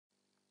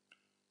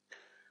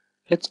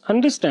let's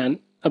understand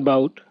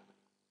about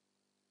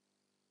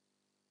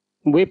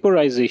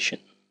vaporization.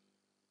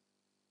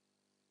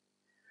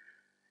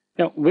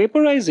 Now,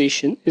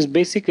 vaporization is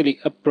basically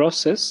a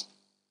process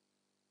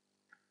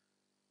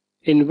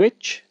in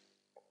which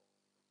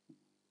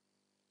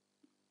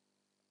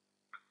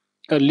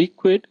a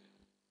liquid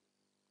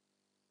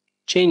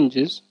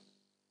changes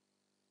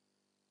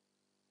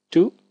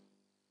to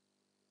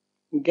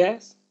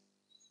gas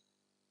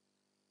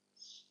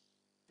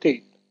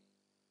state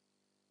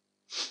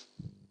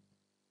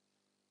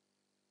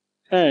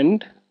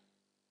and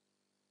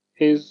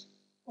is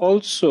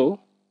also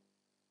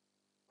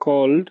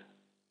called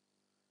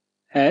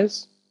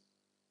as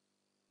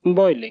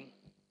boiling.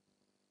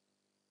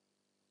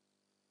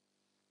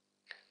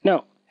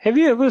 Now, have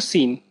you ever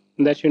seen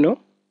that,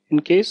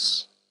 in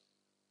case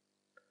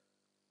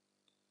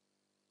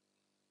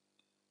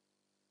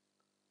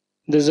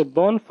there's a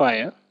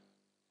bonfire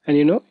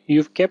and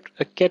you've kept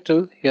a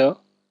kettle here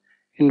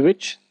in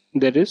which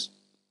there is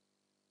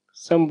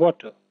some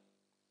water.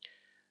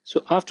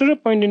 So after a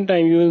point in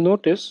time, you will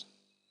notice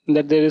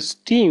that there is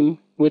steam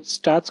which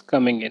starts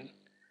coming in.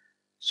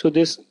 So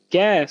this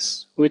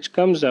gas which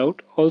comes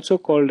out, also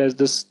called as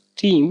the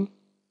steam,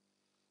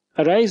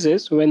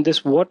 arises when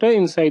this water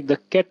inside the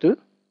kettle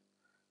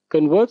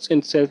converts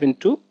itself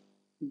into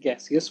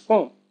gaseous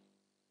form.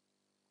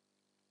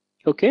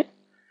 Okay?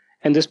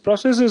 And this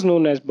process is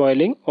known as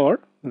boiling or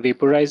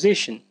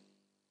vaporization.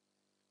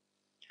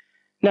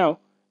 Now,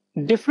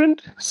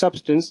 different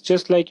substance,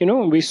 just like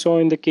we saw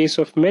in the case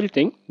of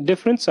melting,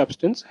 different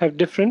substance have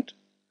different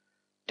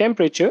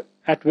temperature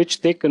at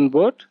which they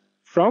convert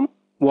from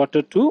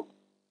water to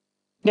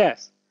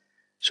gas.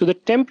 So the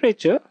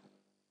temperature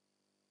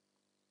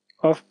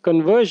of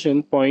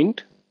conversion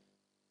point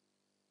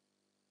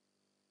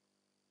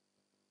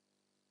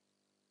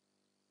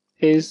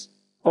is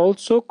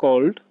also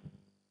called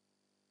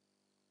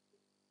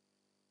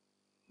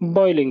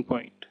boiling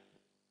point.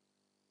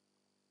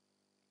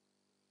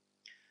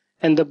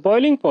 And the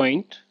boiling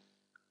point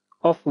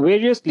of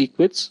various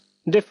liquids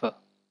differ.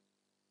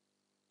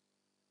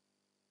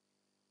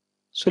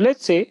 So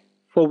let's say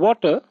for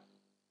water,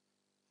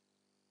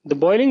 the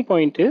boiling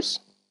point is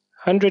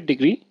 100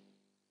 degrees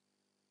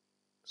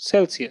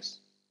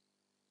Celsius.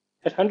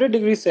 At 100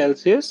 degrees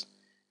Celsius,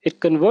 it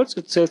converts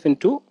itself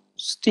into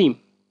steam.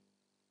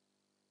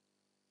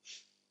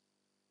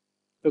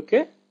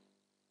 Okay?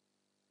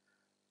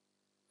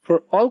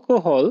 For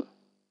alcohol,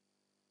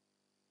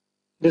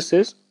 this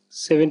is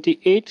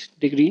 78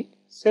 degrees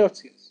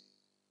Celsius.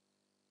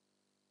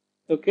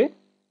 Okay?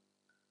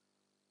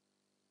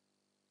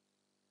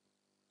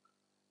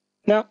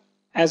 Now,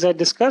 as I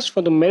discussed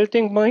for the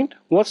melting point,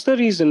 what's the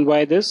reason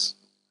why this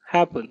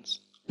happens?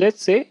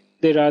 Let's say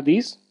there are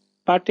these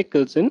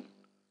particles in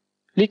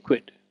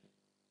liquid.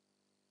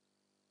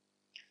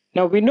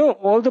 Now we know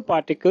all the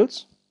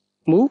particles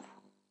move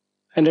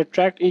and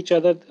attract each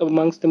other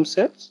amongst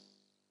themselves.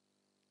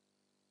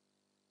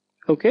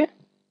 Okay?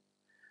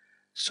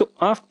 So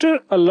after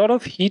a lot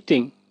of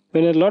heating,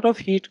 when a lot of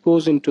heat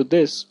goes into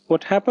this,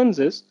 what happens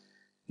is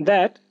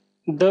that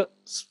the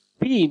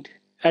speed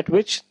at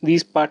which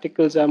these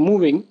particles are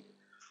moving,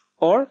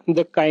 or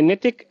the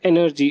kinetic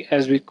energy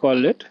as we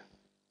call it,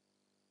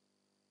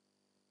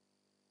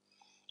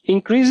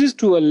 increases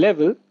to a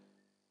level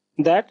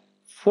that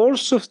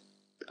force of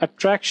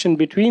attraction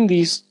between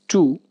these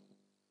two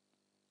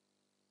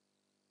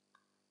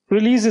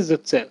releases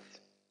itself.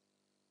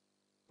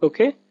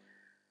 Okay?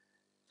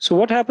 So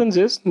what happens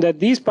is that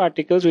these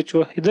particles which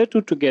were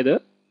hitherto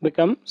together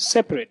become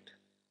separate.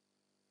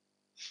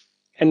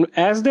 And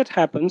as that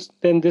happens,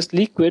 then this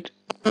liquid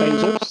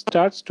kind of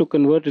starts to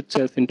convert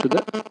itself into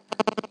the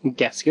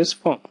gaseous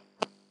form.